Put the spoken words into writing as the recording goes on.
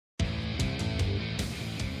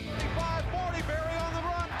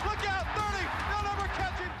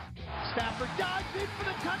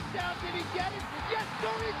he get it? Yes,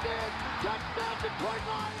 sir, he did! Touchdown, Detroit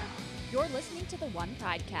Lions! You're listening to the One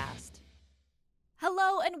Pridecast.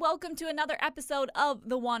 Hello and welcome to another episode of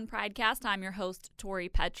the One Pridecast. I'm your host, Tori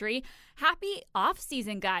Petrie. Happy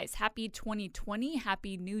off-season, guys. Happy 2020.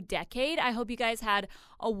 Happy new decade. I hope you guys had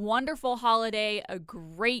a wonderful holiday, a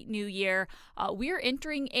great new year. We are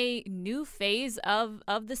entering a new phase of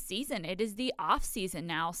the season. It is the off-season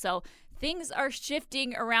now, so things are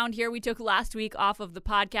shifting around here. We took last week off of the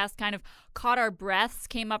podcast, kind of caught our breaths,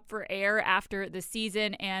 came up for air after the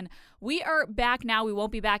season, and we are back now. We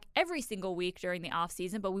won't be back every single week during the off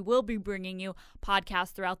season, but we will be bringing you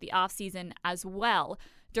podcasts throughout the off season as well.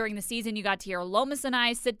 During the season, you got to hear Lomas and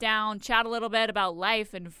I sit down, chat a little bit about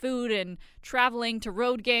life and food and traveling to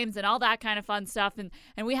road games and all that kind of fun stuff. And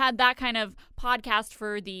we had that kind of podcast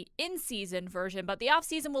for the in-season version. But the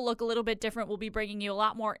off-season will look a little bit different. We'll be bringing you a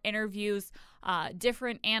lot more interviews,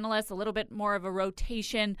 different analysts, a little bit more of a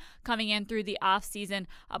rotation coming in through the off-season.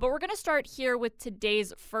 But we're going to start here with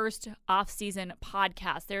today's first off-season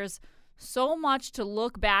podcast. There's so much to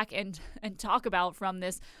look back and talk about from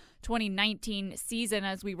this 2019 season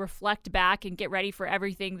as we reflect back and get ready for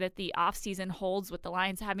everything that the offseason holds, with the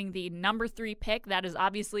Lions having the number 3 pick. That is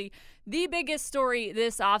obviously the biggest story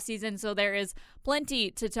this offseason, so there is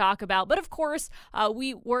plenty to talk about. But of course,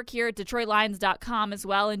 we work here at DetroitLions.com as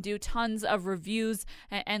well and do tons of reviews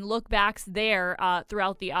and look backs there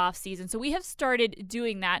throughout the offseason. So we have started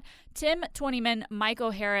doing that. Tim Twentyman, Mike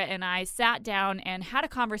O'Hara, and I sat down and had a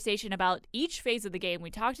conversation about each phase of the game. We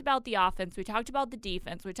talked about the offense, we talked about the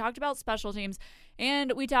defense, we talked about special teams,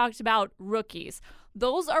 and we talked about rookies.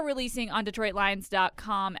 Those are releasing on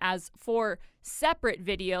DetroitLions.com as 4 separate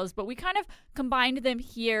videos, but we kind of combined them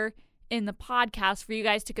here in the podcast for you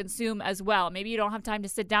guys to consume as well. Maybe you don't have time to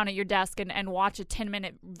sit down at your desk and watch a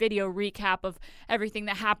 10-minute video recap of everything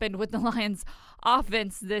that happened with the Lions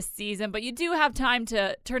offense this season, but you do have time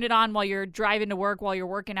to turn it on while you're driving to work, while you're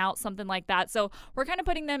working out, something like that. So we're kind of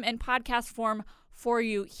putting them in podcast form for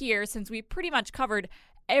you here, since we pretty much covered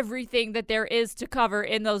everything that there is to cover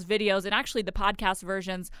in those videos. And actually the podcast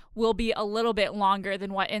versions will be a little bit longer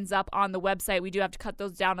than what ends up on the website. We do have to cut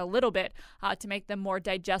those down a little bit to make them more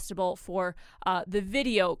digestible for the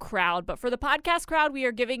video crowd. But for the podcast crowd, we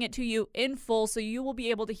are giving it to you in full, so you will be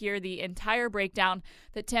able to hear the entire breakdown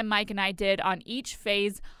that Tim, Mike, and I did on each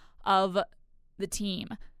phase of the team.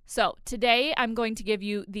 So today I'm going to give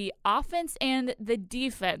you the offense and the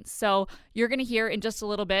defense. So you're going to hear in just a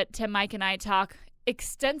little bit Tim, Mike, and I talk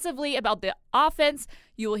extensively about the offense.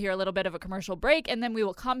 You will hear a little bit of a commercial break, and then we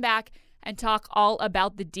will come back and talk all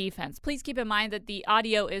about the defense. Please keep in mind that the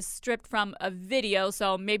audio is stripped from a video,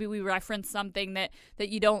 so maybe we reference something that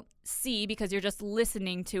you don't see because you're just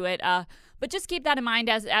listening to it. But just keep that in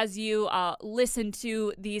mind as you listen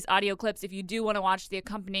to these audio clips. If you do want to watch the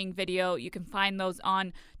accompanying video, you can find those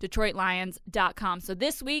on DetroitLions.com. So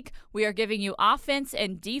this week, we are giving you offense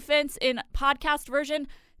and defense in podcast version.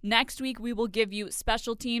 Next week, we will give you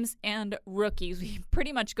special teams and rookies. We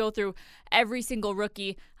pretty much go through every single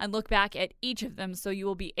rookie and look back at each of them, so you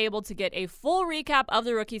will be able to get a full recap of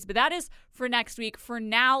the rookies, but that is for next week. For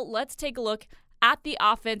now, let's take a look at the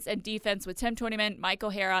offense and defense with Tim Twentyman, Mike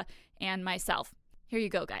O'Hara, and myself. Here you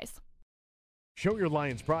go, guys. Show your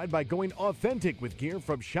Lions pride by going authentic with gear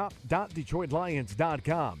from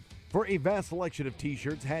shop.DetroitLions.com. For a vast selection of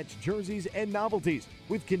t-shirts, hats, jerseys, and novelties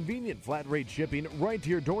with convenient flat rate shipping right to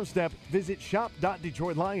your doorstep, visit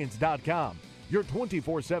shop.DetroitLions.com, your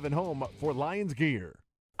 24/7 home for Lions gear.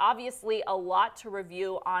 Obviously, a lot to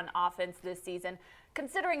review on offense this season,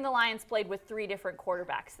 considering the Lions played with 3 different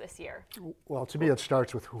quarterbacks this year. Well, to me, it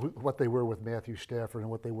starts with what they were with Matthew Stafford and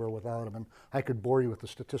what they were without him. And I could bore you with the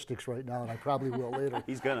statistics right now, and I probably will later.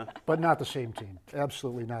 He's gonna. But not the same team.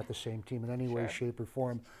 Absolutely not the same team in any way, shape, or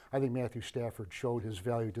form. I think Matthew Stafford showed his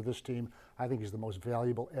value to this team. I think he's the most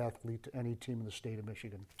valuable athlete to any team in the state of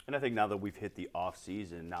Michigan. And I think now that we've hit the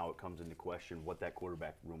off-season, now it comes into question what that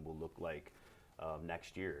quarterback room will look like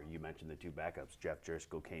next year. You mentioned the 2 backups. Jeff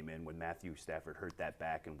Driscoll came in when Matthew Stafford hurt that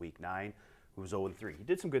back in Week 9, who was 0-3. He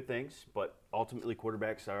did some good things, but ultimately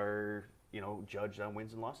quarterbacks are, judged on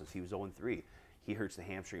wins and losses. He was 0-3. He hurts the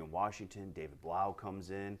hamstring in Washington. David Blau comes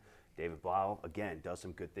in. David Blau, again, does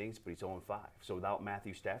some good things, but he's 0-5. So without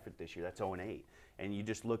Matthew Stafford this year, that's 0-8. And you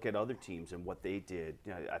just look at other teams and what they did.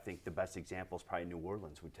 I think the best example is probably New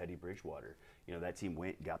Orleans with Teddy Bridgewater. That team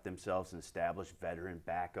went, got themselves an established veteran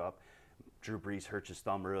backup. Drew Brees hurts his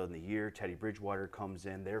thumb early in the year. Teddy Bridgewater comes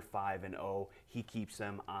in. They're 5-0. He keeps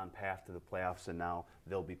them on path to the playoffs, and now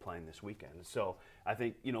they'll be playing this weekend. So I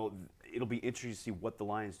think, it'll be interesting to see what the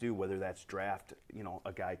Lions do, whether that's draft,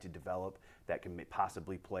 a guy to develop that can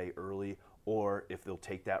possibly play early, or if they'll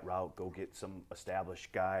take that route, go get some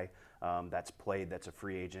established guy that's played, that's a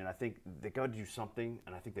free agent. I think they got to do something,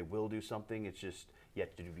 and I think they will do something. It's just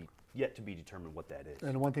yet to be determined what that is.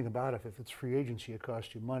 And one thing about it, if it's free agency, it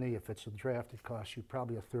costs you money. If it's a draft, it costs you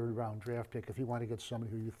probably a third-round draft pick if you want to get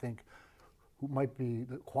somebody who you think who might be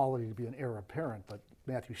the quality to be an heir apparent, but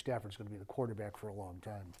Matthew Stafford's going to be the quarterback for a long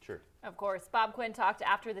time. Sure. Of course. Bob Quinn talked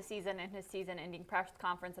after the season in his season-ending press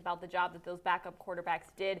conference about the job that those backup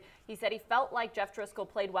quarterbacks did. He said he felt like Jeff Driscoll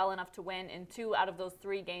played well enough to win in 2 out of those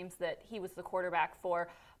 3 games that he was the quarterback for,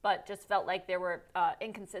 but just felt like there were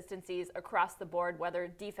inconsistencies across the board, whether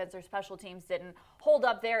defense or special teams didn't hold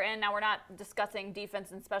up their end. Now, we're not discussing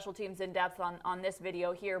defense and special teams in depth on this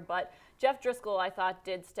video here, but Jeff Driscoll, I thought,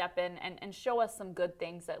 did step in and show us some good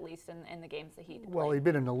things, at least in the games that he played. Well, he'd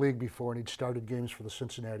been in the league before, and he'd started games for the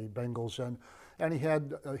Cincinnati Bengals, and he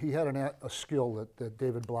had a skill that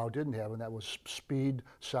David Blau didn't have, and that was speed,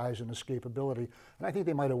 size, and escapability. And I think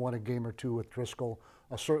they might have won a game or 2 with Driscoll.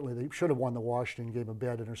 Certainly, they should have won the Washington game, a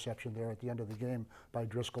bad interception there at the end of the game by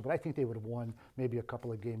Driscoll, but I think they would have won maybe a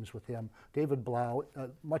couple of games with him. David Blau,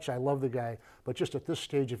 much I love the guy, but just at this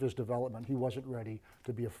stage of his development, he wasn't ready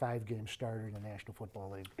to be a 5-game starter in the National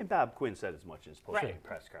Football League. And Bob Quinn said as much in his post-game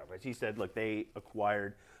press conference. He said, look, they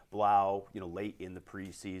acquired Blau, late in the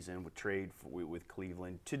preseason with trade with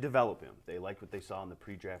Cleveland to develop him. They liked what they saw in the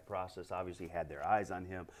pre-draft process, obviously had their eyes on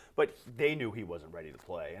him, but they knew he wasn't ready to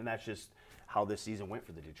play, and that's just how this season went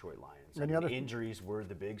for the Detroit Lions. And the injuries were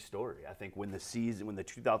the big story. I think when the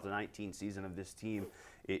 2019 season of this team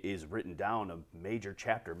is written down, a major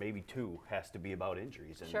chapter, maybe 2, has to be about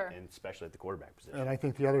injuries, and especially at the quarterback position. And I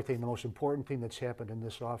think the other thing, the most important thing that's happened in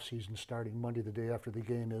this offseason starting Monday, the day after the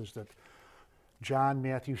game, is that John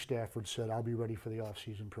Matthew Stafford said, I'll be ready for the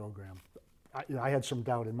offseason program. I had some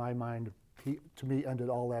doubt in my mind. He, to me, ended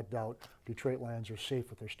all that doubt. Detroit Lions are safe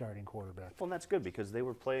with their starting quarterback. Well, and that's good because they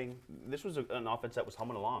were playing. This was an offense that was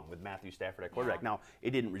humming along with Matthew Stafford at quarterback. Now, it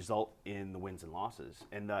didn't result in the wins and losses,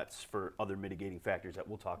 and that's for other mitigating factors that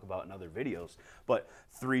we'll talk about in other videos. But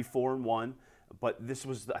 3-4-1. But this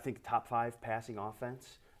was, I think, top 5 passing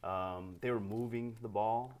offense. They were moving the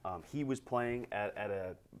ball. He was playing at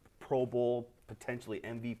a Pro Bowl, potentially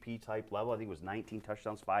MVP type level. I think it was 19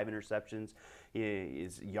 touchdowns, 5 interceptions.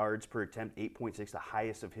 His yards per attempt, 8.6, the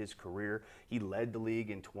highest of his career. He led the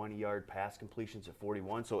league in 20-yard pass completions at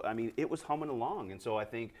 41. So, I mean, it was humming along. And so I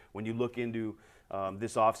think when you look into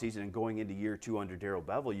this offseason and going into year 2 under Darrell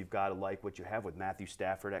Bevell, you've got to like what you have with Matthew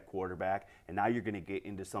Stafford at quarterback. And now you're going to get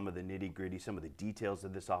into some of the nitty-gritty, some of the details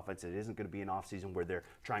of this offense. It isn't going to be an offseason where they're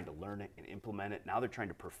trying to learn it and implement it. Now they're trying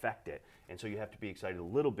to perfect it. And so you have to be excited a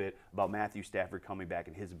little bit about Matthew Stafford coming back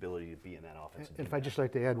and his ability to be in that offense. And if I'd just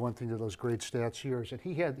like to add one thing to those great stats here, is that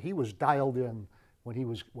he was dialed in when he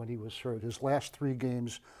was hurt. His last 3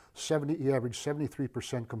 games, he averaged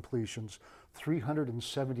 73% completions,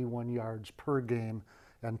 371 yards per game,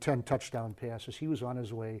 and 10 touchdown passes. He was on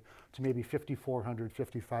his way to maybe 5,400,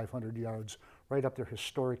 5,500 yards, right up their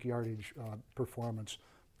historic yardage performance,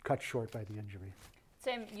 cut short by the injury.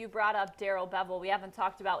 Tim, you brought up Darrell Bevell. We haven't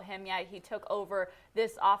talked about him yet. He took over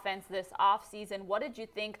this offense this offseason. What did you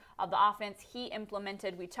think of the offense he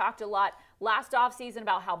implemented? We talked a lot last offseason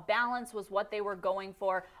about how balance was what they were going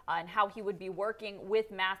for and how he would be working with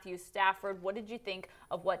Matthew Stafford. What did you think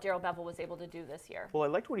of what Darrell Bevell was able to do this year? Well, I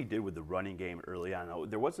liked what he did with the running game early on.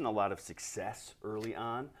 There wasn't a lot of success early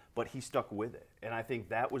on, but he stuck with it. And I think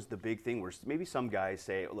that was the big thing where maybe some guys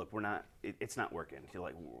say, look, it's not working. You're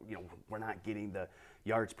like, we're not getting the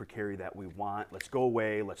yards per carry that we want. Let's go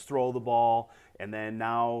away. Let's throw the ball. And then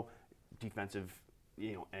now defensive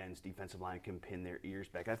ends, defensive line can pin their ears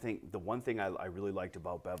back. I think the one thing I really liked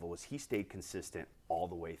about Bevell was he stayed consistent all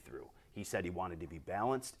the way through. He said he wanted to be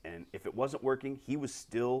balanced, and if it wasn't working, he was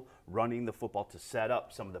still running the football to set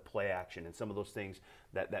up some of the play action and some of those things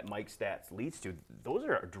that Mike Stats leads to. Those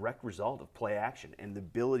are a direct result of play action and the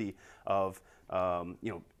ability of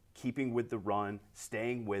keeping with the run,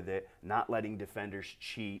 staying with it, not letting defenders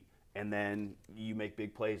cheat, and then you make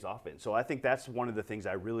big plays off it. So I think that's one of the things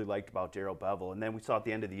I really liked about Darrell Bevell. And then we saw at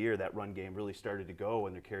the end of the year that run game really started to go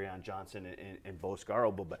under Kerryon Johnson and Bo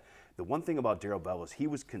Scarborough. But the one thing about Darrell Bevell is he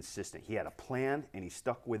was consistent. He had a plan, and he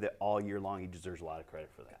stuck with it all year long. He deserves a lot of credit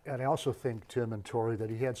for that. And I also think, Tim and Tori, that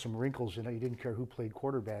he had some wrinkles in it. He didn't care who played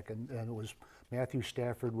quarterback, and it was Matthew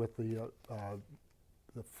Stafford with the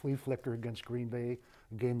flea flicker against Green Bay,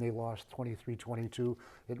 a game they lost 23-22.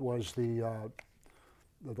 It was the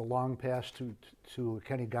the long pass to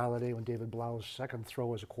Kenny Galladay when David Blau's second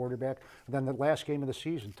throw as a quarterback. And then the last game of the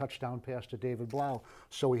season, touchdown pass to David Blau.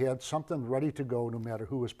 So he had something ready to go no matter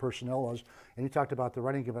who his personnel was. And he talked about the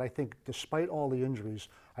running game, but I think despite all the injuries,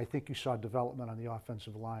 I think you saw development on the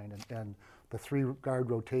offensive line. And the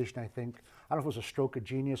 3-guard rotation, I think, I don't know if it was a stroke of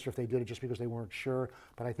genius or if they did it just because they weren't sure,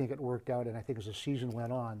 but I think it worked out. And I think as the season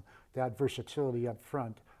went on, that versatility up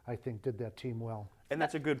front, I think, did that team well. And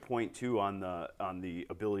that's a good point too on the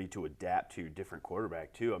ability to adapt to different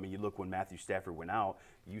quarterback too. I mean, you look when Matthew Stafford went out.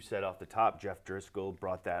 You said off the top, Jeff Driscoll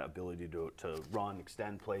brought that ability to run,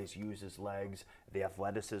 extend plays, use his legs, the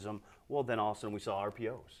athleticism. Well, then all of a sudden we saw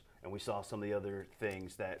RPOs, and we saw some of the other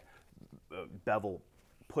things that Bevel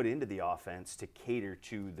put into the offense to cater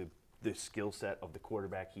to the skill set of the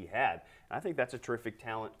quarterback he had. And I think that's a terrific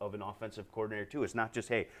talent of an offensive coordinator too. It's not just,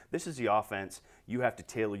 hey, this is the offense, you have to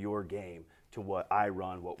tailor your game to what I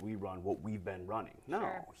run, what we run, what we've been running. No,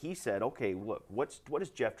 Sure. He said, okay, look, what does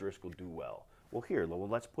Jeff Driscoll do well? Well,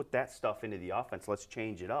 let's put that stuff into the offense. Let's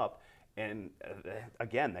change it up. And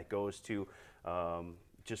again, that goes to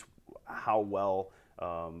just how well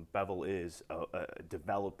Bevel is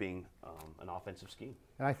developing an offensive scheme.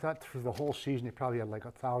 And I thought through the whole season, he probably had like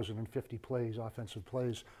 1,050 plays, offensive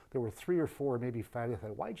plays. There were 3 or 4, maybe 5. I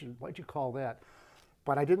thought, why'd you call that?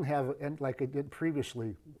 But I didn't have, and like I did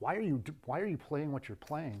previously, why are you playing what you're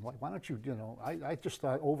playing? Why don't you, I just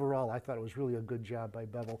thought overall, I thought it was really a good job by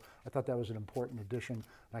Bevel. I thought that was an important addition,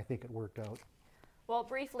 and I think it worked out. Well,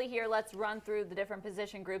 briefly here, let's run through the different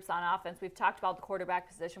position groups on offense. We've talked about the quarterback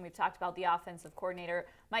position. We've talked about the offensive coordinator.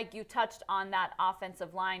 Mike, you touched on that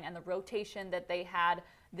offensive line and the rotation that they had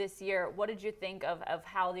this year. What did you think of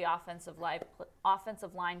how the offensive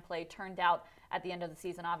line play turned out at the end of the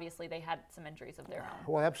season? Obviously, they had some injuries of their own.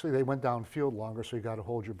 Well, absolutely, they went downfield longer, so you got to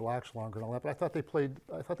hold your blocks longer and all that. But I thought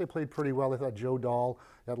they played pretty well. I thought Joe Dahl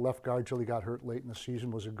at left guard till he got hurt late in the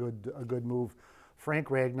season was a good move. Frank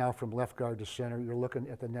Ragnow from left guard to center. You're looking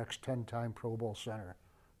at the next 10-time Pro Bowl center,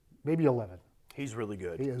 maybe 11. He's really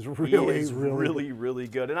good. He is really really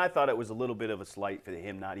good. And I thought it was a little bit of a slight for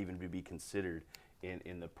him not even to be considered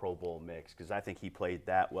in the Pro Bowl mix, because I think he played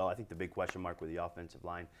that well. I think the big question mark with the offensive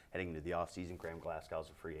line heading into the offseason, Graham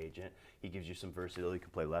Glasgow's a free agent. He gives you some versatility. He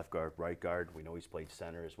can play left guard, right guard. We know he's played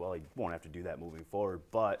center as well. He won't have to do that moving forward,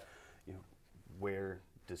 but where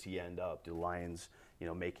does he end up? Do the Lions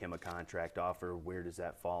make him a contract offer? Where does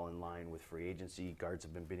that fall in line with free agency? Guards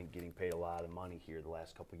have been getting paid a lot of money here the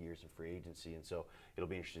last couple of years in free agency, and so it'll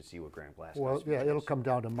be interesting to see what Graham Glasgow. Well, yeah, it'll come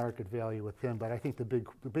down to market value with him, but I think the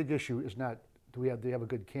big issue is not do they have a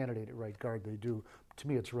good candidate at right guard? They do. To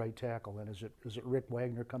me, it's right tackle, and is it Rick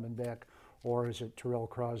Wagner coming back, or is it Terrell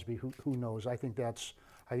Crosby? Who knows? I think that's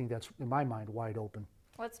in my mind wide open.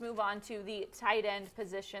 Let's move on to the tight end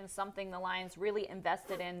position, something the Lions really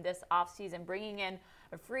invested in this offseason, bringing in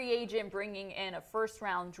a free agent, bringing in a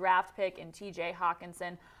first-round draft pick in T.J.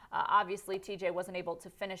 Hawkinson. Obviously, T.J. wasn't able to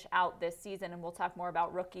finish out this season, and we'll talk more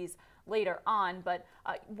about rookies later on. But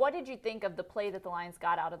what did you think of the play that the Lions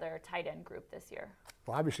got out of their tight end group this year?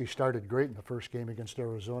 Well, obviously started great in the first game against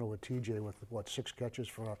Arizona with T.J. with, 6 catches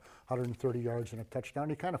for 130 yards and a touchdown.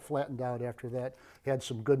 He kind of flattened out after that. He had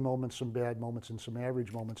some good moments, some bad moments, and some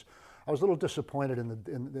average moments. I was a little disappointed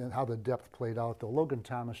in how the depth played out, though. Logan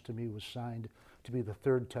Thomas, to me, was signed to be the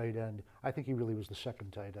 3rd tight end. I think he really was the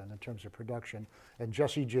 2nd tight end in terms of production. And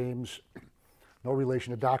Jesse James, no relation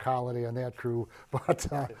to Doc Holliday on that crew, but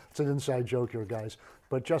it's an inside joke here, guys.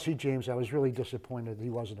 But Jesse James, I was really disappointed he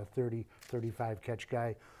wasn't a 30, 35 catch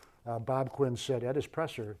guy. Bob Quinn said at his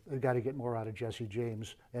presser, they've got to get more out of Jesse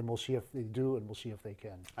James, and we'll see if they do, and we'll see if they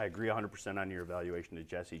can. I agree 100% on your evaluation of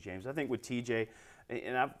Jesse James. I think with TJ,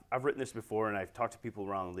 and I've written this before, and I've talked to people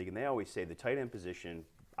around the league, and they always say the tight end position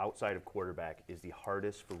outside of quarterback is the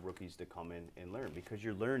hardest for rookies to come in and learn, because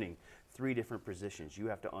you're learning 3 different positions. You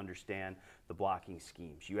have to understand the blocking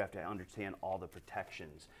schemes. You have to understand all the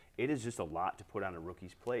protections. It is just a lot to put on a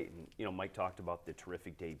rookie's plate. And Mike talked about the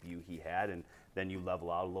terrific debut he had, and then you level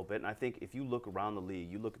out a little bit. And I think if you look around the league,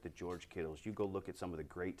 you look at the George Kittles, you go look at some of the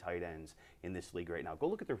great tight ends in this league right now. Go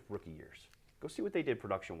look at their rookie years. Go see what they did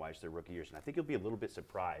production-wise their rookie years, and I think you'll be a little bit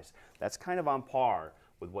surprised. That's kind of on par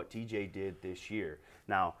with what TJ did this year.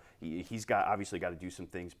 Now, he's obviously got to do some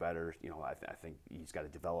things better. I think he's got to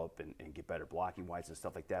develop and get better blocking-wise and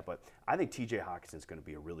stuff like that. But I think TJ Hawkinson's going to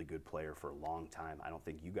be a really good player for a long time. I don't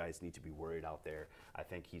think you guys need to be worried out there. I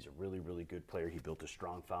think he's a really, really good player. He built a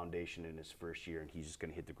strong foundation in his first year, and he's just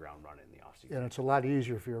going to hit the ground running in the offseason. And it's a lot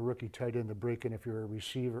easier if you're a rookie tight end to break in if you're a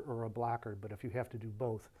receiver or a blocker. But if you have to do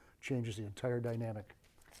both, changes the entire dynamic.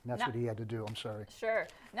 And that's what he had to do. I'm sorry. Sure.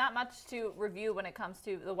 Not much to review when it comes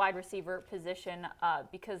to the wide receiver position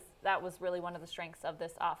because that was really one of the strengths of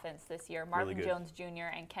this offense this year. Marvin Jones Jr.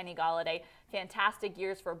 and Kenny Golladay, fantastic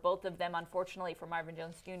years for both of them. Unfortunately for Marvin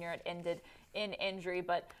Jones Jr., it ended in injury,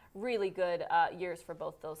 but really good years for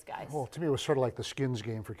both those guys. Well, to me, it was sort of like the Skins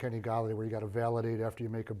game for Kenny Golladay, where you got to validate after you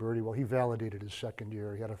make a birdie. Well, he validated his second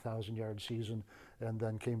year. He had a 1,000-yard season and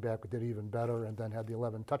then came back and did even better and then had the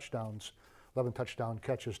 11 touchdown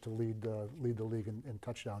catches to lead the league in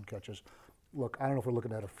touchdown catches. Look, I don't know if we're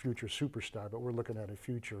looking at a future superstar, but we're looking at a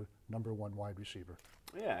future number one wide receiver.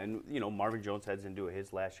 Yeah, and Marvin Jones heads into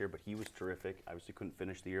his last year, but he was terrific. Obviously couldn't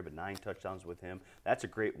finish the year, but 9 touchdowns with him. That's a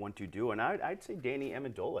great 1-2 duo. And I'd say Danny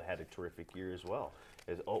Amendola had a terrific year as well.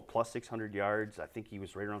 Plus 600 yards. I think he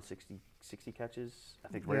was right around 60 catches. I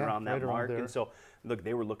think right around that mark. And so, look,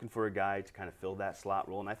 they were looking for a guy to kind of fill that slot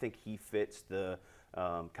role, and I think he fits the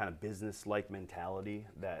kind of business-like mentality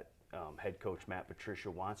that head coach Matt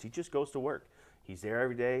Patricia wants. He just goes to work. He's there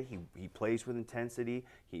every day. He plays with intensity.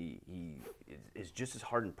 He is just as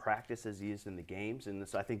hard in practice as he is in the games. And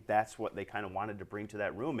so I think that's what they kind of wanted to bring to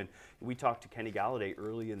that room. And we talked to Kenny Golladay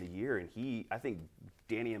early in the year, and I think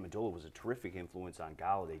Danny Amendola was a terrific influence on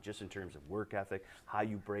Golladay just in terms of work ethic, how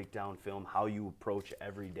you break down film, how you approach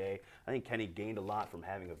every day. I think Kenny gained a lot from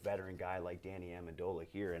having a veteran guy like Danny Amendola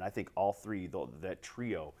here. And I think all three, that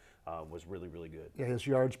trio, was really, really good. Yeah, his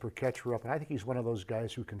yards per catch were up, and I think he's one of those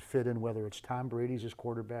guys who can fit in, whether it's Tom Brady's his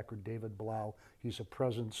quarterback or David Blau. He's a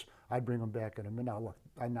presence. I'd bring him back in a minute. Now, look,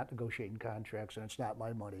 I'm not negotiating contracts, and it's not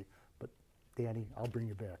my money, but Danny, I'll bring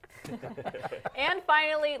you back. And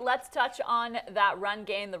finally, let's touch on that run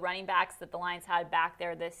game, the running backs that the Lions had back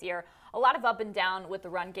there this year. A lot of up and down with the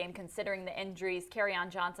run game considering the injuries. Kerryon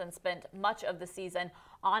Johnson spent much of the season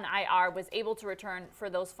on IR, was able to return for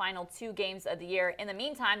those final 2 games of the year. In the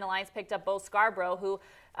meantime, the Lions picked up Bo Scarborough, who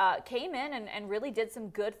came in and really did some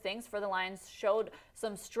good things for the Lions, showed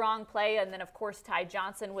some strong play, and then, of course, Ty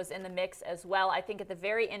Johnson was in the mix as well. I think at the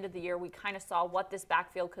very end of the year, we kind of saw what this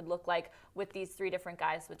backfield could look like with these 3 different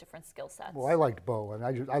guys with different skill sets. Well, I liked Bo, and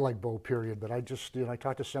I like Bo, period, but I just, I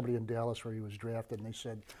talked to somebody in Dallas where he was drafted, and they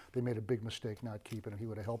said they made a big mistake not keeping him. He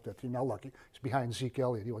would have helped that team. Now, look, he's behind Zeke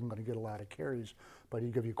Elliott. He wasn't going to get a lot of carries, but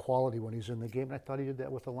he'd give you quality when he's in the game, and I thought he did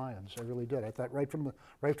that with the Lions. I really did. I thought right from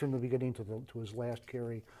the beginning to his last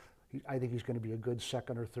carry, I think he's going to be a good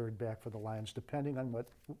second or third back for the Lions, depending on what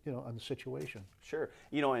on the situation. Sure,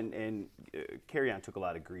 and Kerryon took a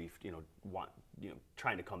lot of grief,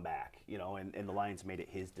 trying to come back, and the Lions made it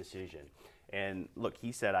his decision. And look,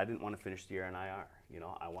 he said, I didn't want to finish the year on IR.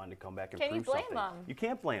 I wanted to come back and prove something. Can you blame him? You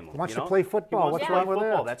can't blame him. He wants to play football. What's wrong with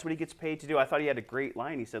that? That's what he gets paid to do. I thought he had a great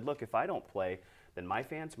line. He said, look, if I don't play, then my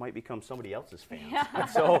fans might become somebody else's fans. Yeah.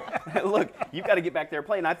 So, look, you've got to get back there and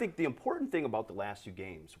play. And I think the important thing about the last 2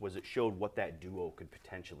 games was it showed what that duo could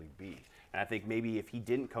potentially be. And I think maybe if he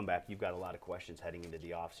didn't come back, you've got a lot of questions heading into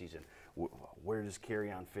the offseason. Where does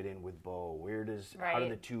Kerryon fit in with Bo? How do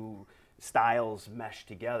the 2 styles mesh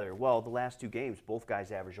together? Well, the last 2 games, both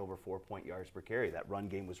guys averaged over 4 yards per carry. That run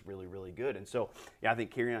game was really, really good. And so, I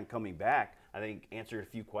think Kerryon coming back, I think answered a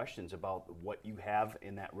few questions about what you have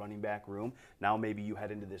in that running back room. Now maybe you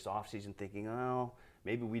head into this offseason thinking, oh,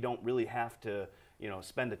 maybe we don't really have to,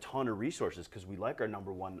 spend a ton of resources because we like our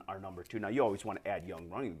number 1, our number 2. Now, you always want to add young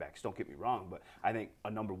running backs, don't get me wrong, but I think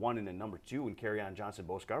a number 1 and a number 2 in Kerryon Johnson,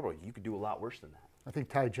 Bo Scarborough, you could do a lot worse than that. I think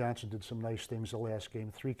Ty Johnson did some nice things the last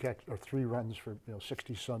game, 3 runs for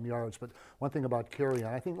 60-some yards. But one thing about Kerryon,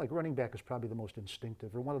 I think like running back is probably the most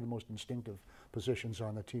instinctive, or one of the most instinctive positions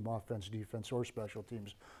on the team, offense, defense, or special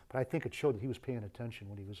teams. But I think it showed that he was paying attention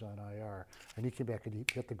when he was on IR, and he came back and he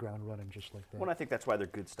hit the ground running just like that. Well, I think that's why they're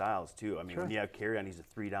good styles too. I mean, when you have Kerryon, he's a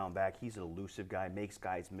 3-down back. He's an elusive guy, makes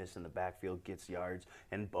guys miss in the backfield, gets yards,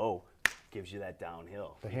 and Bo gives you that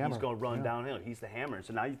downhill. He's going to run downhill. He's the hammer. And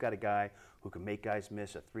so now you've got a guy who can make guys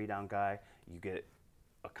miss, a 3-down guy. You get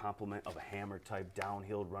a complement of a hammer-type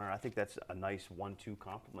downhill runner. I think that's a nice 1-2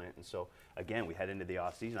 complement. And so, again, we head into the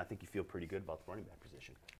offseason. I think you feel pretty good about the running back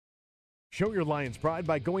position. Show your Lions pride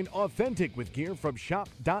by going authentic with gear from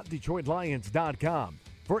shop.detroitlions.com.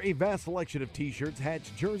 For a vast selection of T-shirts,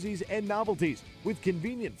 hats, jerseys, and novelties with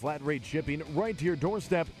convenient flat-rate shipping right to your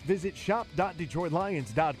doorstep, visit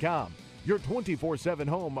shop.detroitlions.com. Your 24/7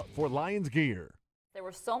 home for Lions gear. There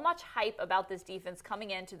was so much hype about this defense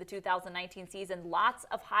coming into the 2019 season. Lots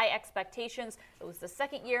of high expectations. It was the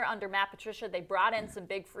second year under Matt Patricia. They brought in some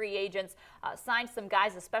big free agents, signed some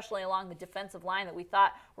guys, especially along the defensive line, that we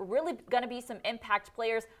thought were really going to be some impact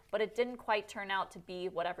players, but it didn't quite turn out to be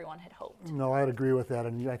what everyone had hoped. No, I'd agree with that.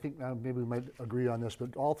 And I think maybe we might agree on this,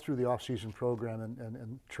 but all through the offseason program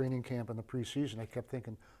and training camp and the preseason, I kept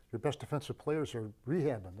thinking, your best defensive players are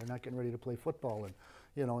rehabbing. They're not getting ready to play football.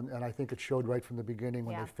 And I think it showed right from the beginning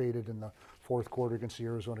when they faded in the fourth quarter against the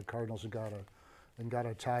Arizona Cardinals and got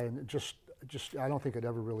a tie. And just I don't think it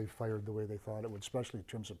ever really fired the way they thought it would, especially in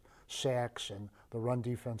terms of sacks and the run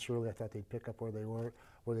defense. Really, I thought they'd pick up where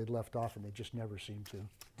they'd left off, and they just never seemed to.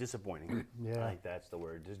 Disappointing. Yeah. I think that's the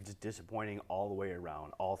word. Just disappointing all the way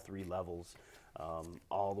around, all three levels,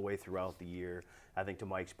 all the way throughout the year. I think to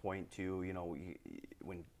Mike's point too,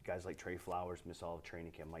 when guys like Trey Flowers miss all of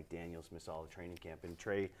training camp, Mike Daniels miss all of training camp, and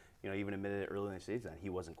Trey, even admitted early in the season that he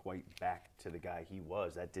wasn't quite back to the guy he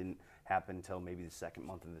was. That didn't happen until maybe the second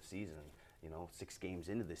month of the season, 6 games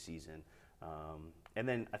into the season. And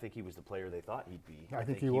then I think he was the player they thought he'd be. I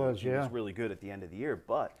think he was. He was really good at the end of the year,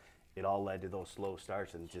 but it all led to those slow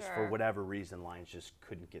starts, and just for whatever reason, Lions just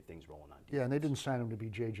couldn't get things rolling on defense. Yeah, and they didn't sign him to be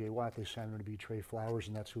J.J. Watt. They signed him to be Trey Flowers,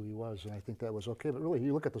 and that's who he was. And I think that was okay. But really,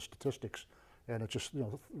 you look at the statistics, and it's just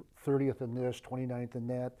 30th in this, 29th in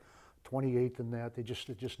that, 28th in that. It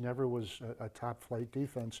just never was a top flight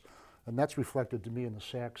defense, and that's reflected to me in the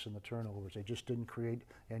sacks and the turnovers. They just didn't create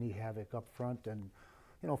any havoc up front, and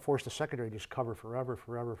force the secondary to just cover forever.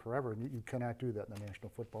 And you cannot do that in the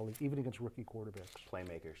National Football League, even against rookie quarterbacks.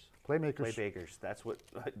 Playmakers. That's what,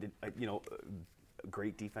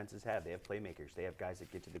 great defenses have. They have playmakers. They have guys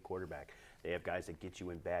that get to the quarterback. They have guys that get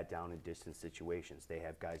you in bad down and distance situations. They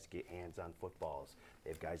have guys that get hands on footballs.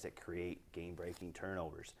 They have guys that create game-breaking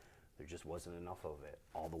turnovers. There just wasn't enough of it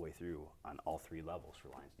all the way through on all three levels for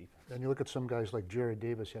Lions defense. And you look at some guys like Jared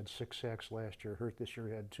Davis had 6 sacks last year. Hurt this year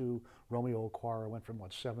had 2. Romeo Okwara went from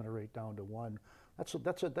 7 or 8 down to 1.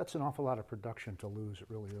 That's an awful lot of production to lose. It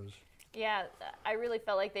really is. Yeah, I really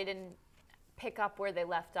felt like they didn't pick up where they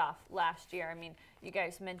left off last year. I mean, you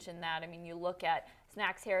guys mentioned that. I mean, you look at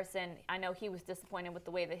Snacks Harrison. I know he was disappointed with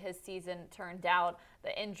the way that his season turned out,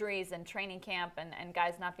 the injuries and training camp, and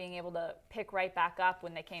guys not being able to pick right back up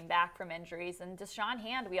when they came back from injuries. And Deshaun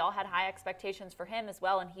Hand, we all had high expectations for him as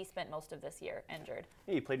well, and he spent most of this year injured.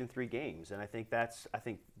 Yeah, he played in 3 games, and I think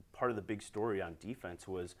part of the big story on defense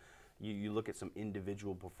was you look at some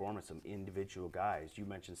individual performance, some individual guys. You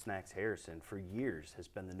mentioned Snacks Harrison. For years has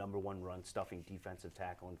been the #1 run-stuffing defensive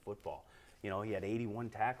tackle in football. He had 81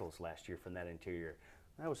 tackles last year from that interior.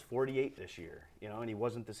 That was 48 this year, and he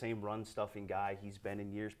wasn't the same run-stuffing guy he's been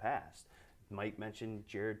in years past. Mike mentioned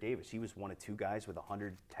Jared Davis. He was one of 2 guys with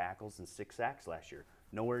 100 tackles and 6 sacks last year.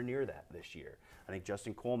 Nowhere near that this year. I think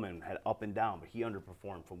Justin Coleman had up and down, but he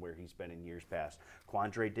underperformed from where he's been in years past.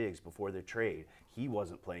 Quandre Diggs, before the trade, he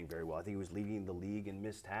wasn't playing very well. I think he was leading the league in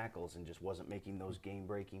missed tackles and just wasn't making those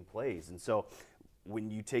game-breaking plays. And so when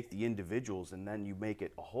you take the individuals and then you make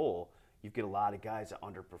it a whole, you get a lot of guys that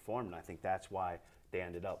underperform, and I think that's why they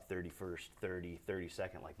ended up 31st,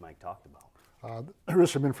 32nd, like Mike talked about. There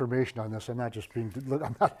is some information on this. I'm not just being,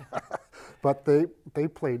 but they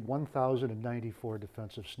played 1,094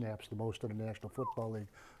 defensive snaps, the most in the National Football League.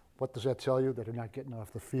 What does that tell you? That they're not getting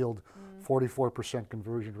off the field. 44%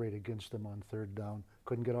 conversion rate against them on 3rd down.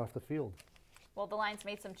 Couldn't get off the field. Well, the Lions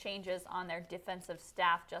made some changes on their defensive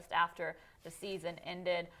staff just after the season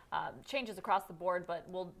ended. Changes across the board, but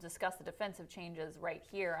we'll discuss the defensive changes right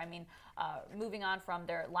here. I mean, moving on from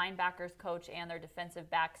their linebackers coach and their defensive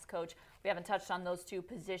backs coach, we haven't touched on those 2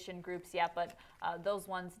 position groups yet, but those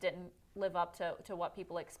ones didn't live up to what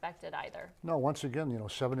people expected either. No, once again,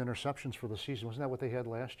 7 interceptions for the season. Wasn't that what they had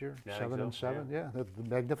last year? Yeah, 7 and 7. Yeah. The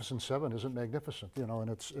Magnificent 7 isn't magnificent, and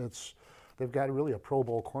it's. They've got really a Pro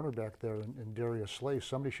Bowl cornerback there in Darius Slay.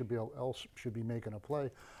 Somebody else should be making a play.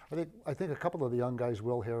 I think a couple of the young guys,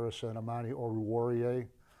 Will Harris and Amani Oruwariye,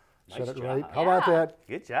 said it right. How about that?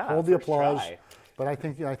 Good job. Hold the First applause. try. But I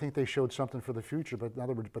think they showed something for the future. But in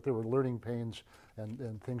other words, there were learning pains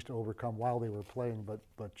and things to overcome while they were playing.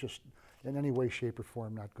 But just in any way, shape, or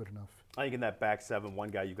form, not good enough. I think in that back 7, one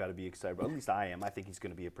guy you've got to be excited about. At least I am. I think he's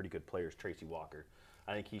going to be a pretty good player. Is Tracy Walker.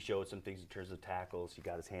 I think he showed some things in terms of tackles. He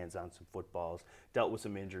got his hands on some footballs, dealt with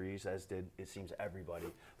some injuries, as did, it seems, everybody.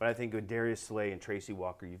 But I think with Darius Slay and Tracy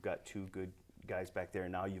Walker, you've got 2 good guys back there.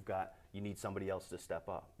 And now you need somebody else to step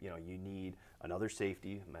up. You need another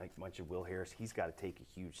safety. Mike mentioned Will Harris. He's got to take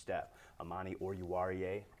a huge step. Amani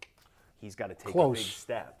Oruwariye, he's got to take a big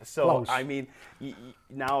step. So, Close. I mean,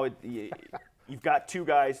 now you've got 2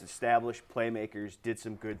 guys, established playmakers, did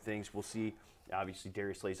some good things. We'll see Obviously,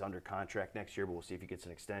 Darius Slay's under contract next year, but we'll see if he gets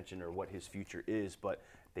an extension or what his future is. But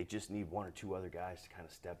they just need one or two other guys to kind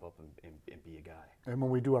of step up and be a guy. And when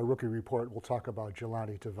we do our rookie report, we'll talk about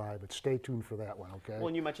Jelani Tavai, but stay tuned for that one, okay? Well,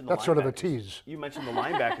 and you mentioned the That's sort of a linebackers. tease. You mentioned the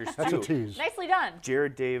linebackers, too. That's a tease. Nicely done.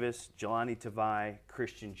 Jared Davis, Jelani Tavai,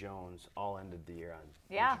 Christian Jones all ended the year on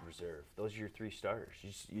Yeah. injured reserve. Those are your three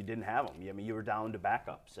starters. You didn't have them. I mean, you were down to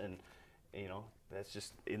backups. And, that's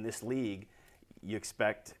just in this league, you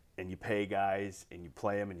expect and you pay guys and you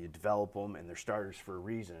play them and you develop them, and they're starters for a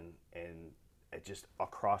reason. And it just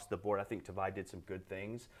across the board, I think Tavai did some good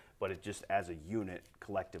things, but it just as a unit,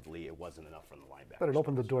 collectively, it wasn't enough from the linebackers. But it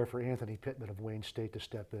opened the door for Anthony Pittman of Wayne State to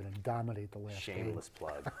step in and dominate the last game. Shameless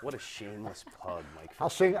plug. What a shameless plug, Mike. I'll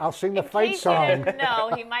sing the In fight case song. you didn't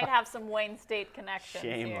know, he might have some Wayne State connections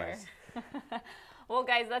Shameless. here. Well,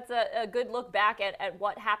 guys, that's a good look back at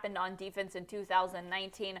what happened on defense in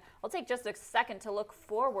 2019. I'll take just a second to look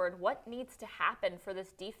forward. What needs to happen for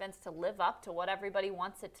this defense to live up to what everybody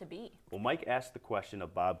wants it to be? Well, Mike asked the question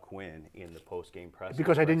of Bob Quinn in the post-game press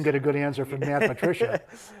Because I didn't get a good answer from Matt Patricia.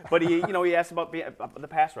 But he asked about the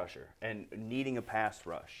pass rusher and needing a pass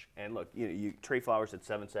rush. And look, Trey Flowers had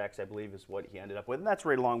 7 sacks, I believe, is what he ended up with, and that's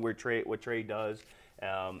right along where what Trey does.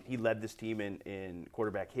 He led this team in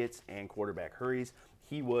quarterback hits and quarterback hurries.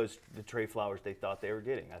 He was the Trey Flowers they thought they were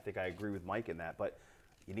getting. I think I agree with Mike in that, but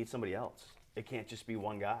you need somebody else. It can't just be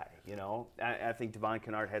one guy, I think Devon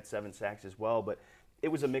Kennard had 7 sacks as well, but it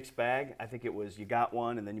was a mixed bag. I think it was you got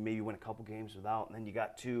one, and then you maybe win a couple games without, and then you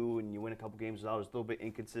got 2, and you win a couple games without. It was a little bit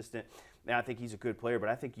inconsistent. And I think he's a good player, but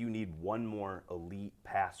I think you need one more elite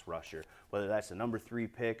pass rusher, whether that's a number 3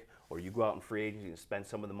 pick or you go out in free agency and spend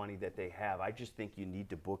some of the money that they have. I just think you need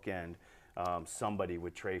to bookend somebody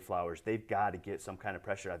with Trey Flowers. They've got to get some kind of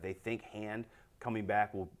pressure. They think Hand coming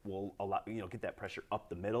back will allow get that pressure up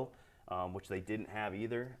the middle, which they didn't have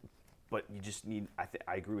either. But you just need,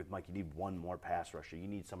 I agree with Mike, you need one more pass rusher. You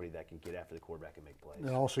need somebody that can get after the quarterback and make plays.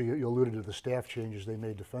 And also, you alluded to the staff changes they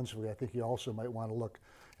made defensively. I think you also might want to look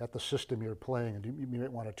at the system you're playing, and you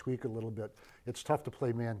might want to tweak it a little bit. It's tough to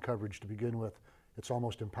play man coverage to begin with. It's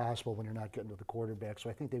almost impossible when you're not getting to the quarterback. So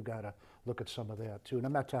I think they've got to look at some of that too. And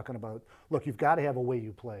I'm not talking about, look, you've got to have a way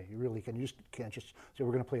you play. You really can. You just can't just say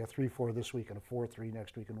we're going to play a 3-4 this week and a 4-3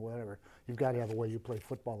 next week and whatever. You've got to have a way you play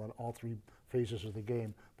football in all 3 phases of the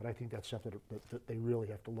game. But I think that's something that they really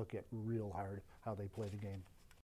have to look at real hard, how they play the game.